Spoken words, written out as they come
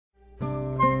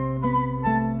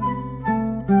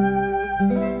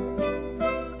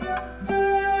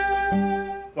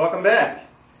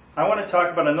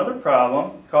talk about another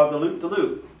problem called the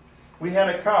loop-de-loop. We had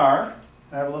a car.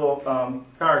 I have a little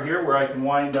car here where I can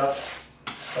wind up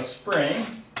a spring.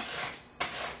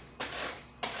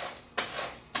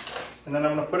 And then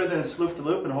I'm going to put it in this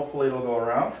loop-de-loop and hopefully it'll go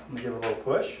around. I'm going to give it a little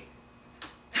push.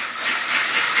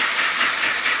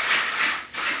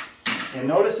 And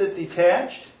notice it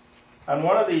detached. On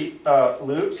one of the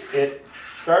loops, it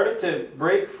started to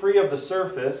break free of the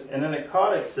surface, and then it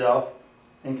caught itself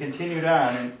and continued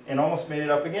on and almost made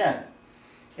it up again.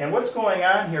 And what's going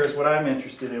on here is what I'm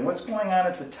interested in. What's going on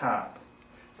at the top?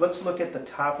 Let's look at the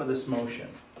top of this motion.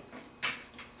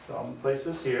 So I'm going to place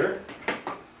this here.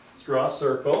 Let's draw a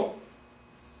circle.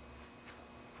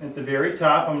 At the very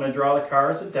top, I'm going to draw the car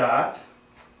as a dot.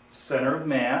 It's a center of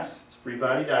mass. It's a free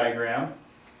body diagram.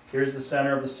 Here's the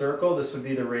center of the circle. This would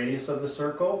be the radius of the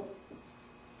circle.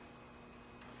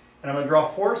 And I'm going to draw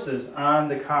forces on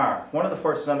the car. One of the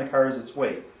forces on the car is its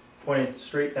weight, pointing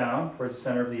straight down towards the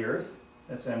center of the earth.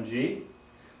 That's mg.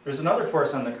 There's another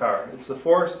force on the car. It's the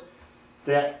force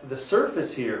that the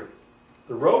surface here,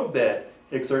 the road bed,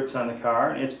 exerts on the car,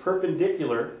 and it's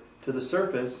perpendicular to the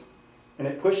surface, and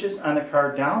it pushes on the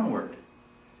car downward.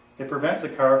 It prevents the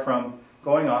car from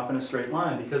going off in a straight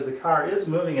line because the car is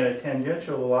moving at a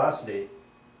tangential velocity,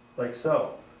 like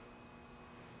so.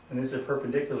 And these are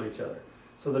perpendicular to each other.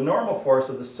 So the normal force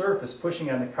of the surface pushing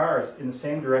on the car is in the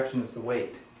same direction as the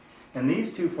weight. And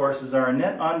these two forces are a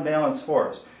net unbalanced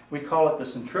force. We call it the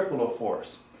centripetal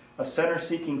force, a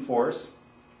center-seeking force,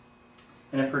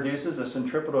 and it produces a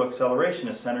centripetal acceleration,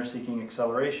 a center-seeking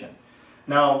acceleration.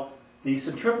 Now, the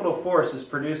centripetal force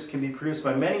can be produced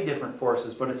by many different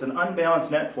forces, but it's an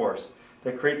unbalanced net force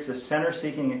that creates this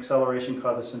center-seeking acceleration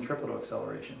called the centripetal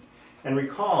acceleration. And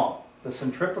recall, the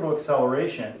centripetal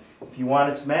acceleration, if you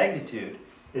want its magnitude,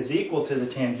 is equal to the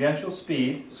tangential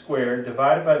speed squared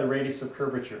divided by the radius of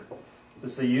curvature.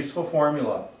 This is a useful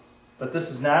formula, but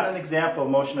this is not an example of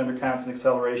motion under constant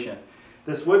acceleration.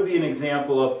 This would be an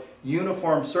example of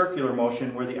uniform circular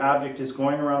motion where the object is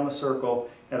going around the circle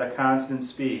at a constant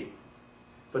speed.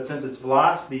 But since its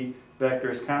velocity vector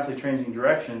is constantly changing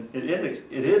direction, it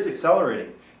is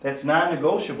accelerating. That's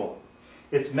non-negotiable.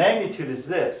 Its magnitude is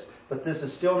this, but this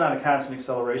is still not a constant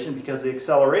acceleration because the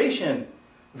acceleration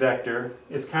vector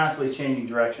is constantly changing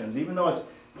directions. Even though it's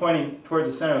pointing towards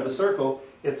the center of the circle,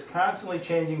 it's constantly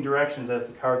changing directions as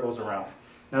the car goes around.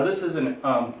 Now this isn't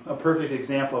a perfect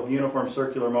example of uniform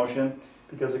circular motion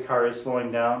because the car is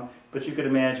slowing down, but you could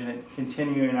imagine it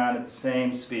continuing on at the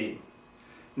same speed.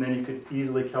 And then you could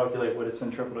easily calculate what its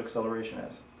centripetal acceleration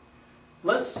is.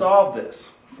 Let's solve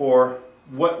this for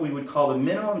what we would call the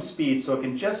minimum speed so it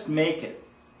can just make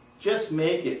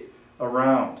it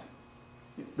around.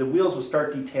 The wheels will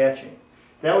start detaching.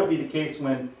 That would be the case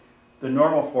when the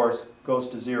normal force goes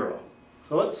to 0.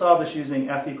 So let's solve this using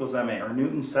F equals ma, or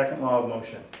Newton's second law of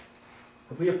motion.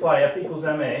 If we apply F equals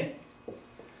ma,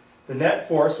 the net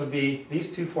force would be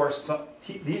these two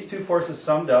forces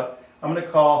summed up. I'm going to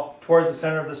call towards the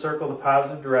center of the circle the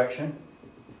positive direction.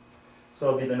 So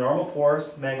it'll be the normal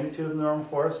force, magnitude of the normal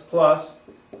force, plus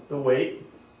the weight.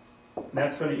 And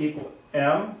that's going to equal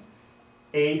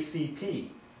MACP.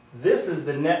 This is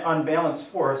the net unbalanced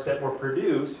force that will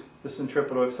produce the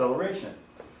centripetal acceleration.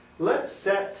 Let's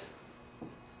set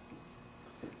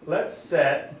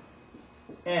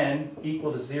n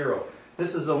equal to 0.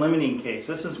 This is the limiting case.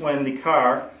 This is when the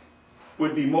car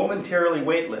would be momentarily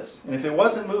weightless. And if it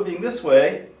wasn't moving this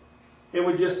way, it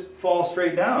would just fall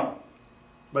straight down.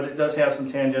 But it does have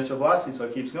some tangential velocity, so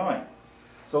it keeps going.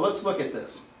 So let's look at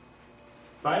this.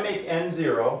 If I make n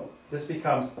 0, this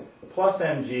becomes plus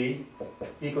mg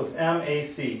equals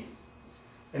mac.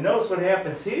 And notice what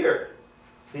happens here.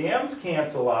 The m's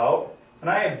cancel out, and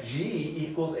I have g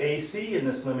equals ac in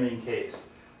this limiting case.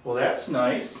 Well, that's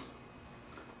nice.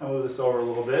 I'll move this over a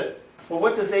little bit. Well,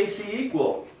 what does ac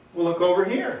equal? We'll look over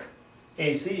here.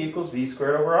 AC equals v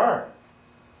squared over r.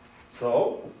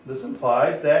 So this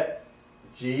implies that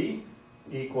g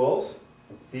equals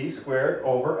v squared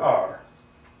over r.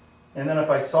 And then if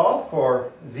I solve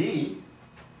for v,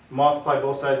 multiply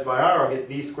both sides by r, I'll get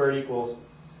v squared equals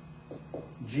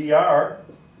gr.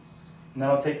 And then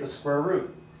I'll take the square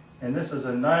root. And this is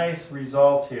a nice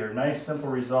result here, nice simple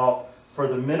result for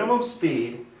the minimum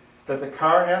speed that the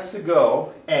car has to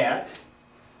go at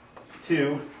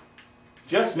to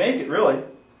just make it, really.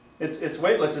 It's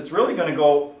weightless. It's really going to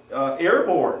go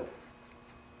airborne.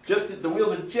 The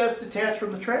wheels are just detached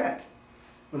from the track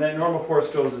when that normal force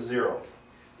goes to 0.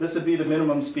 This would be the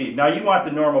minimum speed. Now you want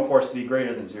the normal force to be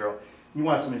greater than 0. You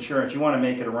want some insurance. You want to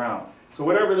make it around. So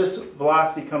whatever this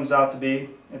velocity comes out to be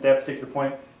at that particular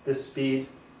point, this speed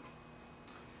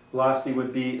velocity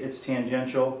would be its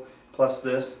tangential plus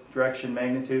this, direction,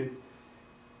 magnitude.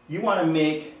 You want to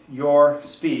make your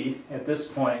speed at this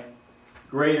point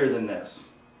greater than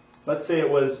this. Let's say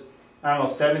it was, I don't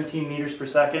know, 17 meters per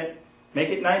second. Make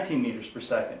it 19 meters per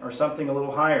second or something a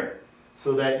little higher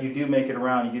so that you do make it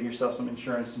around. You give yourself some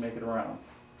insurance to make it around.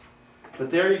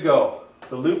 But there you go,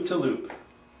 the loop to loop.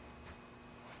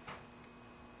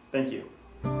 Thank you.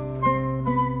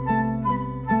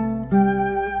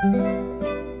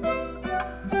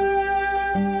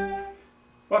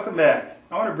 Welcome back.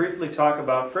 I want to briefly talk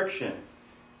about friction.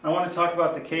 I want to talk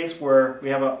about the case where we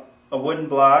have a wooden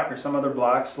block or some other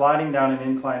block sliding down an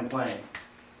inclined plane.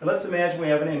 And let's imagine we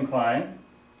have an incline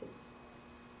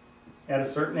at a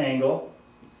certain angle,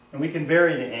 and we can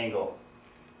vary the angle.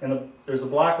 And there's a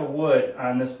block of wood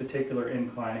on this particular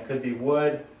incline. It could be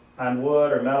wood on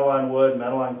wood or metal on wood,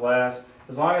 metal on glass,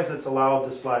 as long as it's allowed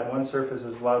to slide. One surface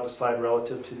is allowed to slide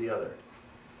relative to the other.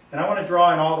 And I want to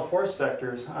draw in all the force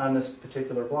vectors on this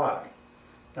particular block.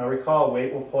 Now recall,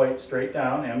 weight will point straight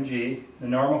down, mg. The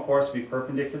normal force will be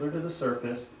perpendicular to the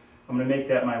surface. I'm going to make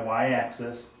that my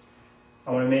y-axis.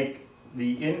 I want to make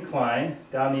the incline,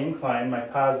 down the incline, my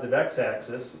positive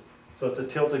x-axis. So it's a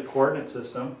tilted coordinate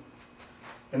system.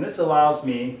 And this allows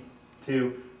me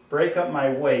to break up my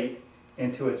weight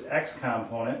into its x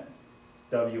component,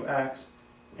 wx,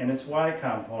 and its y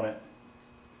component,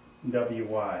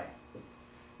 wy.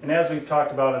 And as we've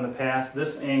talked about in the past,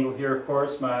 this angle here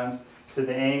corresponds to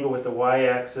the angle with the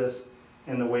y-axis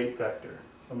and the weight vector.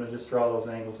 So I'm going to just draw those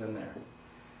angles in there.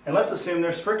 And let's assume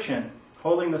there's friction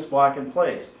holding this block in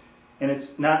place. And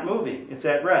it's not moving, it's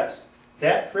at rest.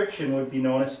 That friction would be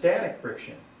known as static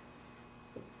friction.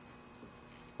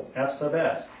 F sub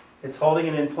s. It's holding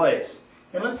it in place.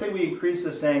 And let's say we increase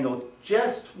this angle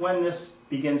just when this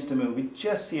begins to move. We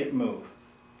just see it move.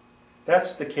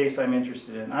 That's the case I'm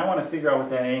interested in. I want to figure out what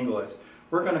that angle is.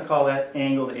 We're going to call that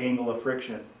angle the angle of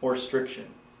friction, or striction.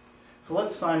 So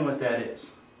let's find what that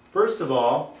is. First of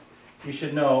all, you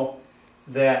should know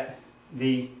that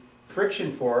the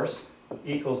friction force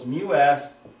equals mu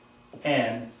s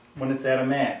n when it's at a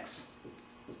max.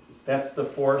 That's the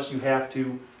force you have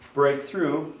to break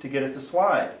through to get it to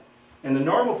slide. And the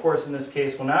normal force in this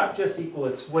case will not just equal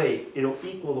its weight, it'll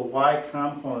equal the y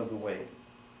component of the weight.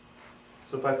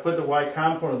 So if I put the y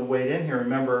component of the weight in here,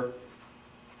 remember,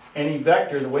 any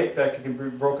vector, the weight vector, can be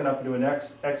broken up into an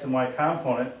x and y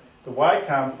component. The y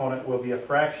component will be a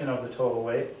fraction of the total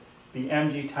weight, be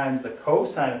mg times the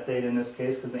cosine of theta in this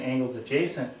case, because the angle is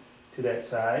adjacent to that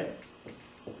side.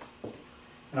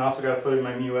 And I also got to put in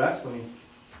my mu s. Let me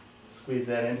squeeze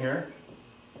that in here.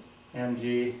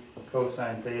 Mg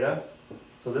cosine theta.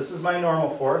 So this is my normal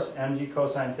force, mg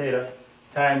cosine theta,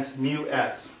 times mu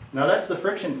s. Now that's the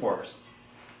friction force.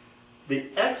 The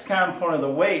x component of the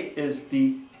weight is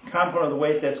the component of the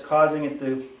weight that's causing it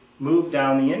to move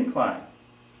down the incline.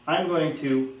 I'm going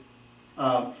to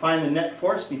find the net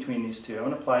force between these two. I'm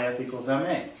going to apply F equals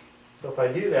ma. So if I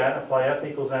do that, apply F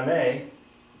equals ma,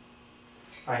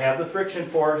 I have the friction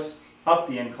force up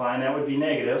the incline, that would be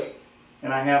negative,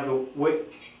 and I have the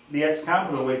weight, the x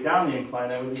component of the weight down the incline,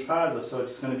 that would be positive. So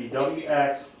it's going to be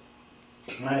wx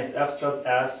minus F sub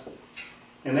s,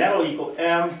 and that will equal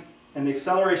m, and the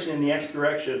acceleration in the x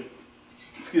direction,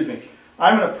 excuse me,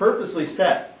 I'm going to purposely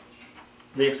set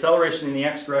the acceleration in the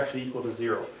x direction equal to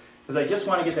 0, because I just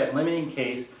want to get that limiting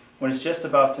case when it's just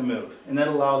about to move, and that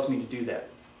allows me to do that.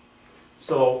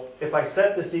 So if I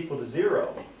set this equal to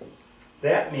 0,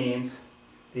 that means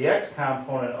the x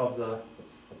component of the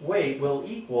weight will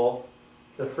equal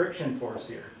the friction force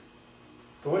here.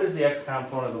 So what is the x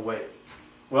component of the weight?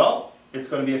 Well, it's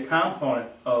going to be a component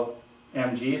of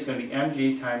mg. It's going to be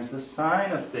mg times the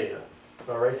sine of theta.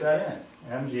 So I'll write that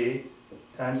in. mg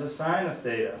times the sine of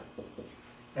theta.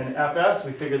 And fs,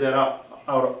 we figured that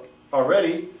out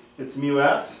already. It's mu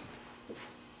s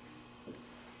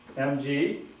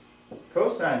mg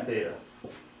cosine theta.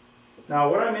 Now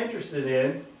what I'm interested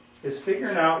in is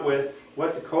figuring out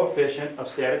what the coefficient of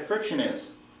static friction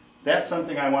is. That's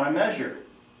something I want to measure.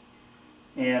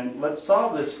 And let's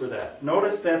solve this for that.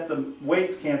 Notice that the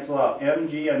weights cancel out.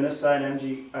 mg on this side,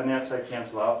 mg on that side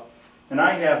cancel out. And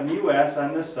I have mu s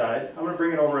on this side. I'm going to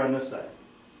bring it over on this side.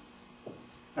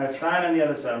 I have sine on the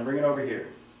other side. I'm bringing it over here.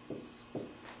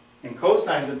 And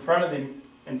cosine's in front of the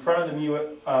mu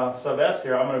sub s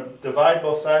here. I'm going to divide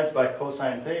both sides by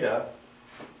cosine theta.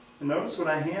 And notice what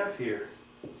I have here.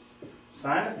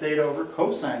 Sine of theta over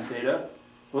cosine theta.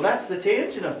 Well, that's the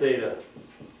tangent of theta.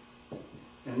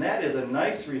 And that is a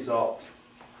nice result.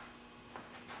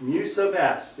 Mu sub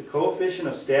s, the coefficient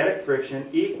of static friction,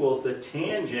 equals the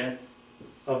tangent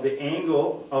of the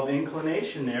angle of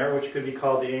inclination there, which could be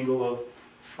called the angle of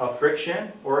of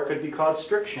friction, or it could be called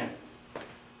striction.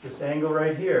 This angle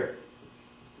right here,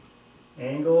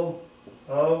 angle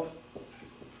of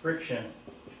friction.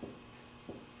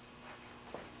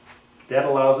 That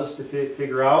allows us to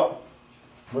figure out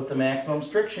what the maximum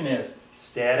striction is.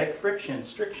 Static friction,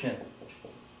 striction.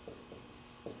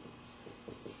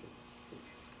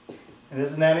 And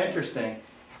isn't that interesting?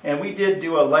 And we did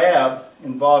do a lab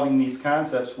involving these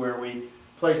concepts where we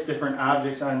placed different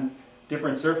objects on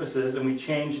different surfaces and we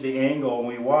changed the angle and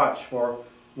we watched for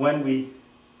when we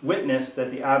witnessed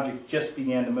that the object just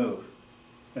began to move.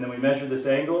 And then we measured this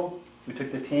angle, we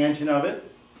took the tangent of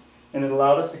it, and it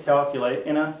allowed us to calculate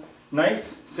in a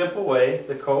nice, simple way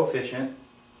the coefficient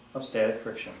of static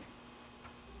friction.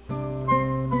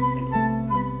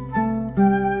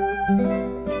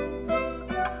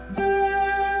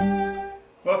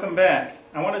 Welcome back.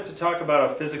 I wanted to talk about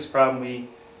a physics problem we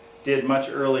did much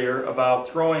earlier about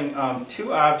throwing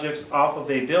two objects off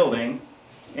of a building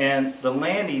and the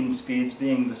landing speeds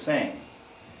being the same.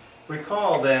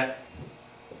 Recall that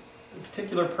the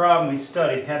particular problem we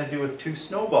studied had to do with two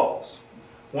snowballs.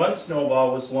 One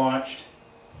snowball was launched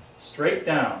straight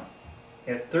down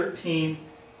at 13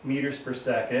 meters per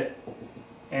second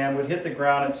and would hit the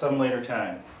ground at some later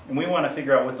time. And we want to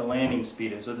figure out what the landing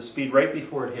speed is, or the speed right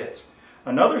before it hits.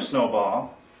 Another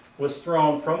snowball was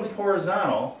thrown from the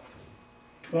horizontal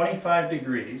 25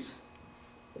 degrees,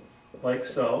 like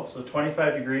so,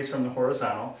 25 degrees from the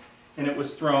horizontal, and it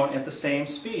was thrown at the same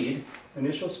speed,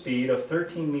 initial speed of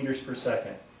 13 meters per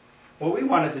second. What we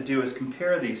wanted to do is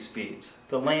compare these speeds,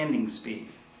 the landing speed.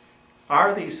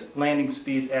 Are these landing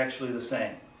speeds actually the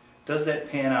same? Does that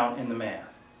pan out in the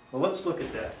math? Well, let's look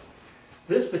at that.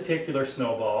 This particular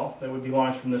snowball that would be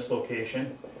launched from this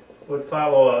location would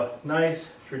follow a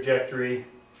nice trajectory,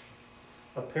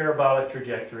 a parabolic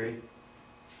trajectory.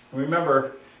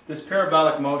 Remember, this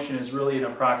parabolic motion is really an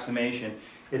approximation.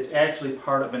 It's actually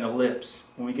part of an ellipse.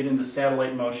 When we get into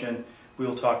satellite motion, we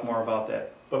will talk more about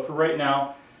that. But for right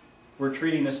now, we're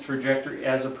treating this trajectory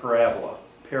as a parabola,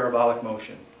 parabolic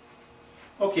motion.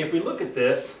 Okay, if we look at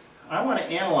this, I want to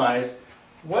analyze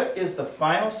what is the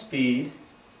final speed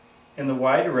in the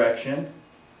y direction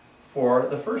for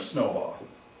the first snowball,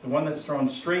 the one that's thrown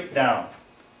straight down.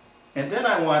 And then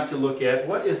I want to look at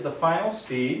what is the final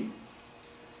speed,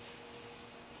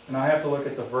 and I have to look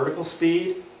at the vertical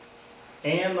speed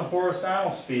and the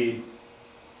horizontal speed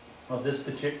of this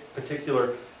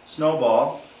particular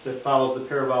snowball that follows the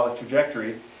parabolic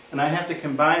trajectory, and I have to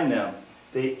combine them.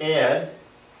 They add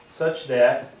such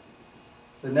that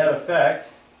the net effect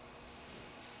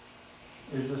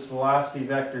is this velocity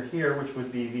vector here, which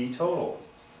would be v total.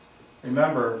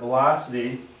 Remember,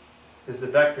 velocity is the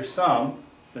vector sum,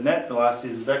 the net velocity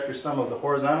is the vector sum of the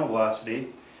horizontal velocity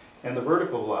and the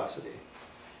vertical velocity.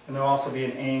 And there will also be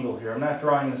an angle here. I'm not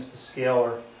drawing this to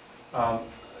scale or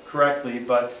correctly,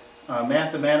 but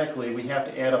mathematically we have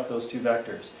to add up those two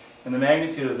vectors. And the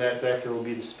magnitude of that vector will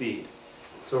be the speed.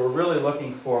 So we're really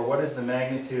looking for what is the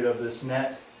magnitude of this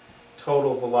net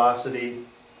total velocity,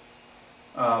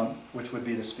 which would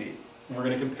be the speed. And we're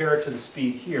going to compare it to the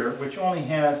speed here, which only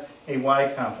has a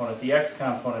y component. The x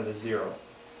component is 0.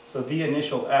 So v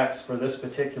initial x for this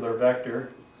particular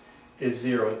vector is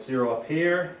 0. It's 0 up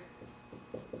here,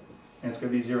 and it's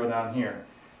going to be 0 down here.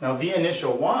 Now v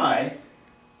initial y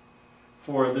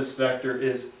for this vector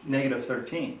is negative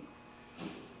 13.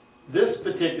 This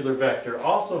particular vector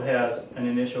also has an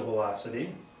initial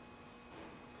velocity,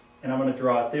 and I'm going to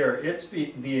draw it there. Its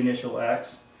v initial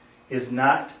x is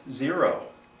not 0.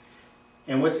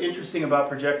 And what's interesting about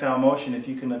projectile motion, if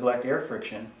you can neglect air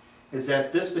friction, is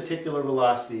that this particular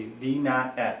velocity, v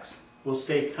naught x, will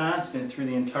stay constant through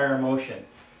the entire motion.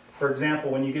 For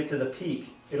example, when you get to the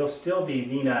peak, it'll still be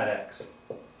v naught x.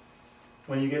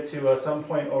 When you get to some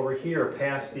point over here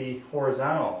past the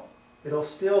horizontal, it'll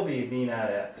still be v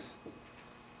naught x.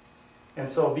 And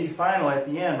so v final at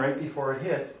the end, right before it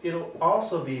hits, it'll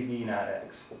also be v naught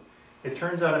x. It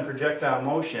turns out in projectile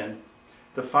motion,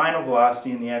 the final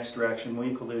velocity in the x direction will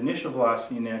equal the initial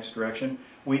velocity in the x direction,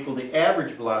 will equal the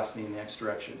average velocity in the x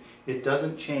direction. It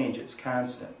doesn't change, it's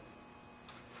constant.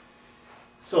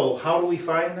 So how do we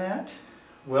find that?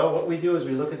 Well, what we do is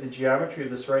we look at the geometry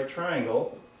of this right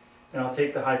triangle, and I'll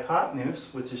take the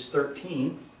hypotenuse, which is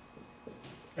 13,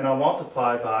 and I'll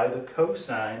multiply by the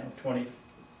cosine of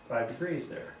 25 degrees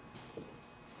there.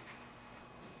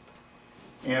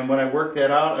 And when I work that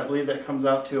out, I believe that comes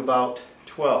out to about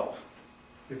 12,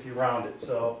 if you round it.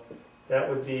 So that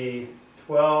would be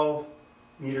 12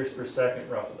 meters per second,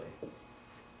 roughly. And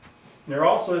there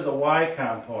also is a y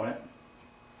component,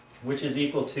 which is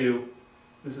equal to,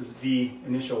 this is v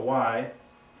initial y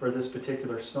for this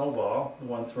particular snowball, the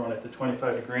one thrown at the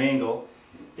 25-degree angle,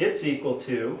 it's equal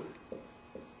to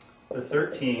the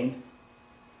 13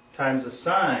 times the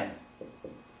sine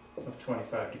of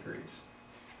 25 degrees.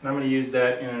 And I'm going to use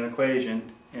that in an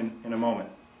equation in a moment.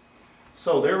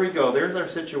 So there we go. There's our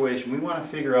situation. We want to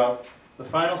figure out the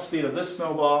final speed of this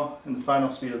snowball and the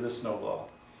final speed of this snowball.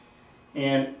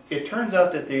 And it turns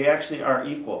out that they actually are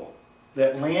equal.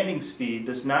 That landing speed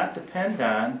does not depend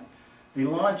on the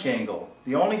launch angle.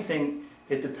 The only thing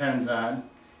it depends on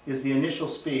is the initial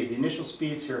speed. The initial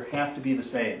speeds here have to be the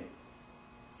same.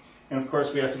 And of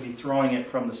course we have to be throwing it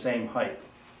from the same height.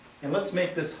 And let's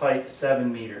make this height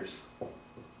 7 meters.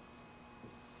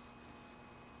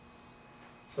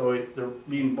 So they're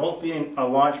both being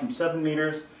launched from 7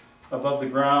 meters above the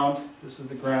ground. This is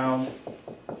the ground.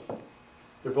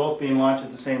 They're both being launched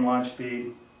at the same launch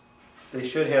speed. They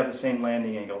should have the same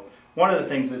landing angle. One of the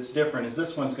things that's different is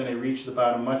this one's going to reach the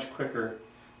bottom much quicker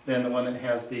than the one that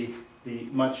has the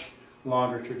much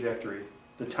longer trajectory.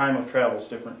 The time of travel is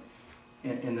different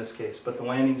in this case, but the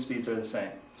landing speeds are the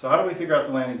same. So how do we figure out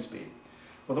the landing speed?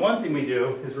 Well, the one thing we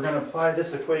do is we're going to apply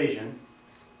this equation.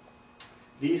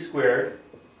 V squared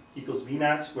equals V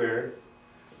naught squared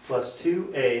plus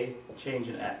 2a change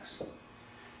in x.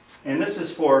 And this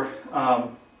is for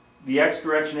the x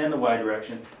direction and the y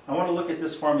direction. I want to look at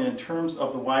this formula in terms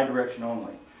of the y direction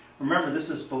only. Remember, this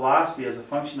is velocity as a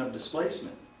function of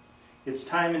displacement. It's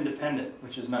time independent,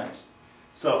 which is nice.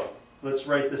 So let's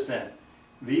write this in.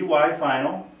 Vy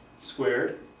final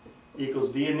squared equals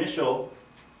V initial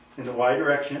in the y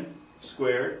direction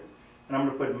squared. And I'm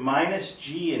going to put minus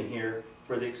g in here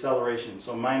for the acceleration.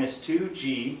 So minus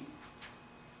 2g.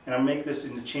 And I'll make this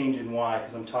into change in y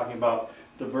because I'm talking about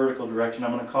the vertical direction.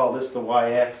 I'm going to call this the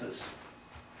y-axis.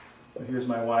 So here's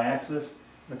my y-axis.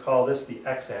 I'm going to call this the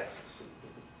x-axis.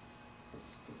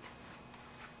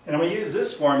 And I'm going to use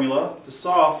this formula to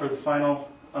solve for the final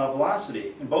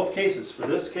velocity in both cases, for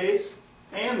this case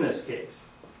and this case.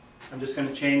 I'm just going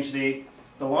to change the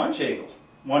launch angle.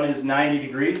 One is 90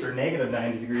 degrees, or negative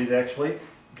 90 degrees actually,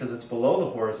 because it's below the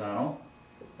horizontal.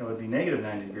 That would be negative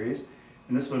 90 degrees.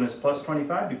 And this one is plus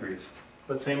 25 degrees.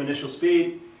 But same initial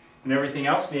speed and everything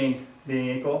else being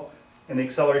equal. And the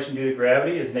acceleration due to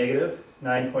gravity is negative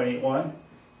 9.81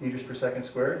 meters per second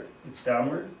squared. It's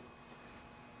downward.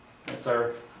 That's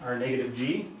our negative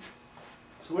g.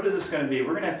 So what is this going to be? We're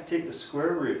going to have to take the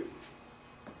square root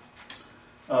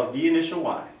of v initial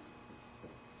y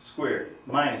squared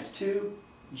minus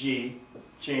 2g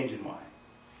change in y.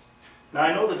 Now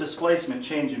I know the displacement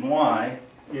change in y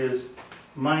is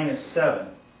minus 7.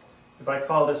 If I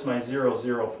call this my 0,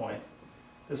 0 point,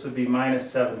 this would be minus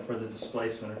 7 for the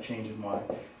displacement or change in y.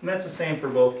 And that's the same for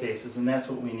both cases, and that's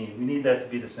what we need. We need that to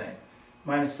be the same.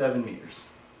 Minus 7 meters.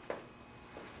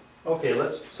 Okay,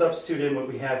 let's substitute in what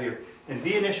we have here. In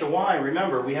v initial y,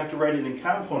 remember, we have to write it in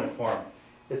component form.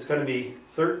 It's going to be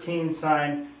 13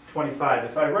 sine 25.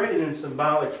 If I write it in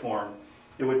symbolic form,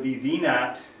 it would be v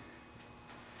naught,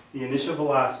 the initial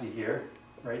velocity here,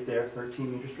 right there,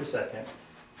 13 meters per second,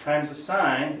 times the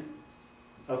sine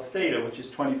of theta, which is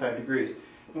 25 degrees.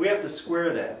 And we have to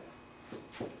square that.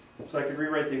 So I could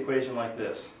rewrite the equation like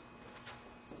this.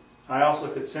 I also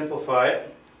could simplify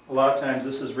it. A lot of times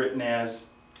this is written as,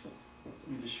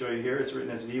 let me just show you here, it's written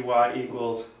as Vy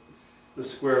equals the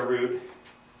square root,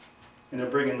 and I'll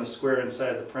bring in the square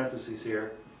inside the parentheses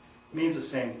here. It means the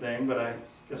same thing, but I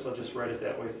guess I'll just write it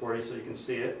that way for you so you can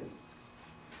see it.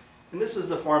 And this is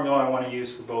the formula I want to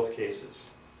use for both cases.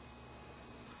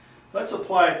 Let's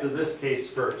apply it to this case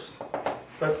first.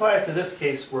 If I apply it to this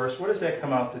case first, what does that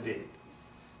come out to be?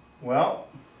 Well,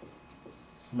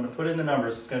 I'm going to put in the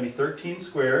numbers. It's going to be 13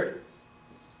 squared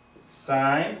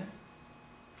sine,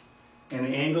 and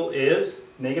the angle is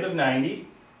negative 90.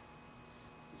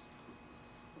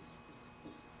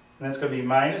 And that's going to be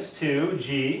minus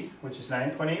 2g, which is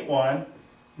 9.81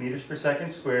 meters per second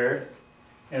squared,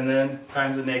 and then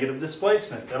times the negative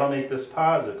displacement. That'll make this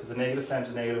positive, because a negative times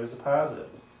a negative is a positive.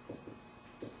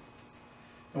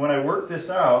 And when I work this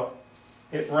out,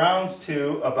 it rounds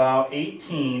to about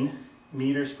 18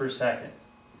 meters per second.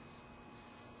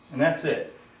 And that's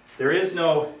it. There is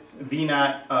no v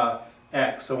naught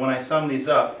x, so when I sum these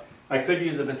up, I could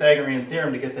use the Pythagorean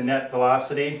theorem to get the net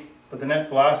velocity, but the net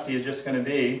velocity is just going to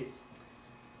be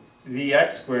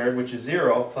vx squared, which is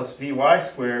 0, plus vy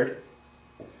squared,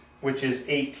 which is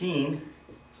 18.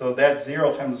 So that's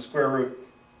 0 times the square root,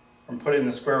 from putting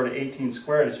the square root of 18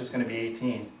 squared, it's just going to be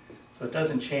 18. So it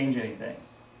doesn't change anything.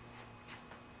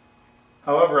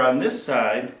 However, on this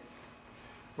side,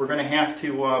 we're going to have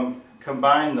to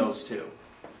combine those two.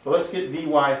 But let's get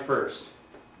Vy first.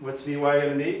 What's Vy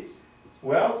going to be?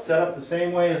 Well, it's set up the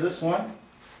same way as this one.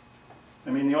 I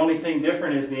mean, the only thing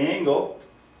different is the angle.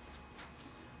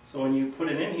 So when you put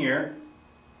it in here,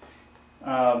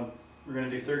 we're going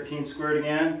to do 13 squared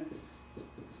again.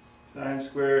 Sine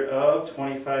squared of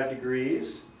 25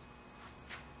 degrees.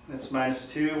 That's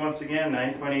minus 2 once again,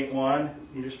 9.81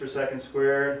 meters per second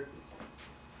squared,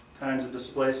 times a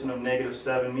displacement of negative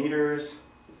 7 meters.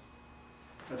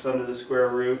 That's under the square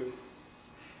root.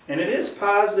 And it is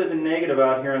positive and negative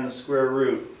out here on the square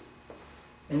root.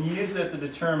 And you use that to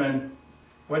determine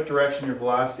what direction your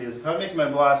velocity is. If I'm making my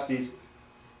velocities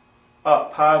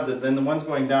up positive, then the ones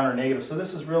going down are negative. So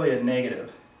this is really a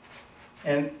negative.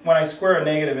 And when I square a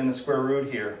negative in the square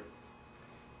root here,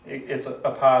 it's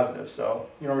a positive. So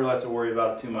you don't really have to worry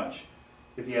about it too much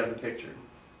if you have the picture.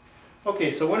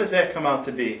 Okay, so what does that come out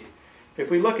to be?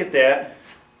 If we look at that,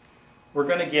 we're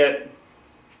going to get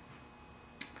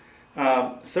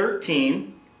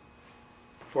 13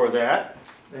 for that.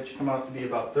 That should come out to be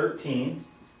about 13.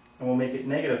 And we'll make it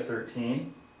negative 13.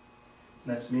 And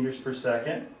that's meters per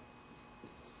second.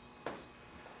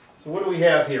 So what do we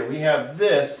have here? We have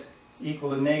this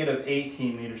equal to negative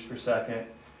 18 meters per second.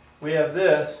 We have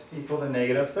this equal to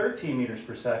negative 13 meters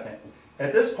per second.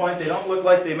 At this point, they don't look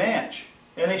like they match.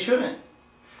 And they shouldn't.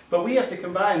 But we have to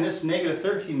combine this negative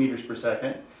 13 meters per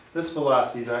second, this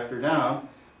velocity vector down,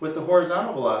 with the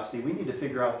horizontal velocity. We need to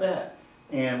figure out that.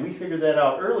 And we figured that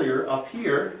out earlier up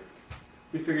here.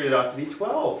 We figured it out to be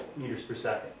 12 meters per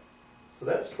second. So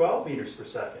that's 12 meters per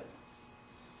second.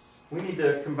 We need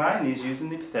to combine these using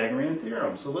the Pythagorean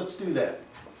theorem. So let's do that.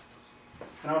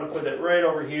 And I'm going to put that right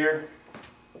over here.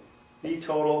 V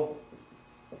total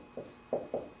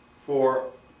for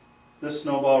this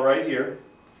snowball right here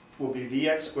will be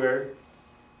Vx squared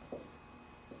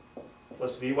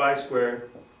plus Vy squared.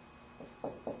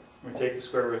 We're going to take the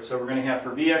square root. So we're going to have for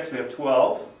Vx, we have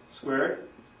 12 squared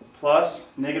plus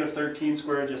negative 13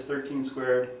 squared, just 13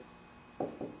 squared.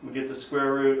 We get the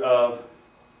square root of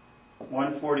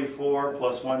 144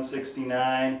 plus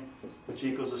 169, which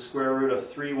equals the square root of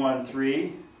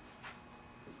 313,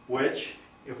 which,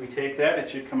 if we take that, it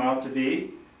should come out to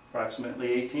be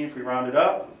approximately 18. If we round it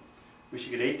up, we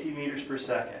should get 18 meters per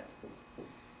second.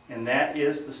 And that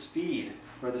is the speed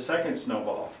for the second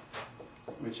snowball,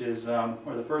 which is, or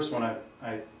the first one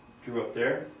I drew up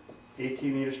there,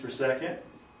 18 meters per second.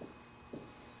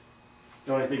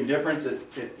 The only thing difference, it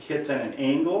hits at an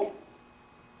angle.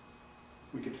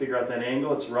 We could figure out that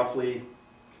angle. It's roughly,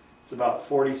 it's about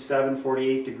 47,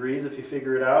 48 degrees if you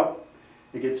figure it out.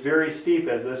 It gets very steep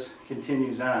as this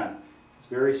continues on. It's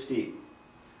very steep.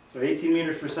 So 18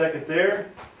 meters per second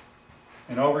there,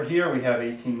 and over here we have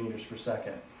 18 meters per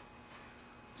second.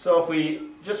 So if we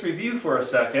just review for a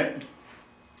second,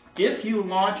 if you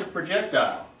launch a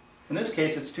projectile, in this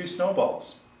case it's two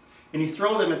snowballs, and you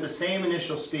throw them at the same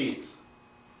initial speeds,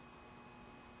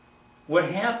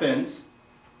 what happens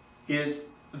is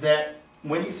that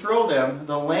when you throw them,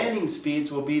 the landing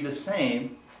speeds will be the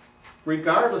same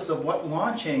regardless of what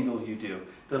launch angle you do.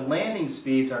 The landing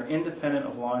speeds are independent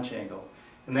of launch angle,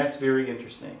 and that's very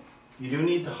interesting. You do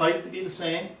need the height to be the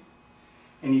same,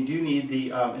 and you do need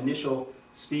the initial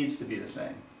speeds to be the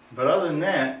same. But other than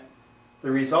that,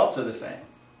 the results are the same.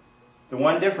 The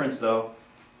one difference, though,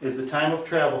 is the time of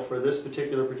travel for this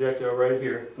particular projectile right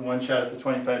here, the one shot at the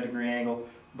 25-degree angle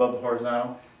above the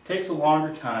horizontal, takes a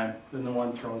longer time than the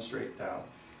one thrown straight down.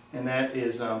 And that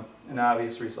is an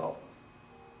obvious result.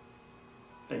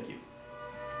 Thank you.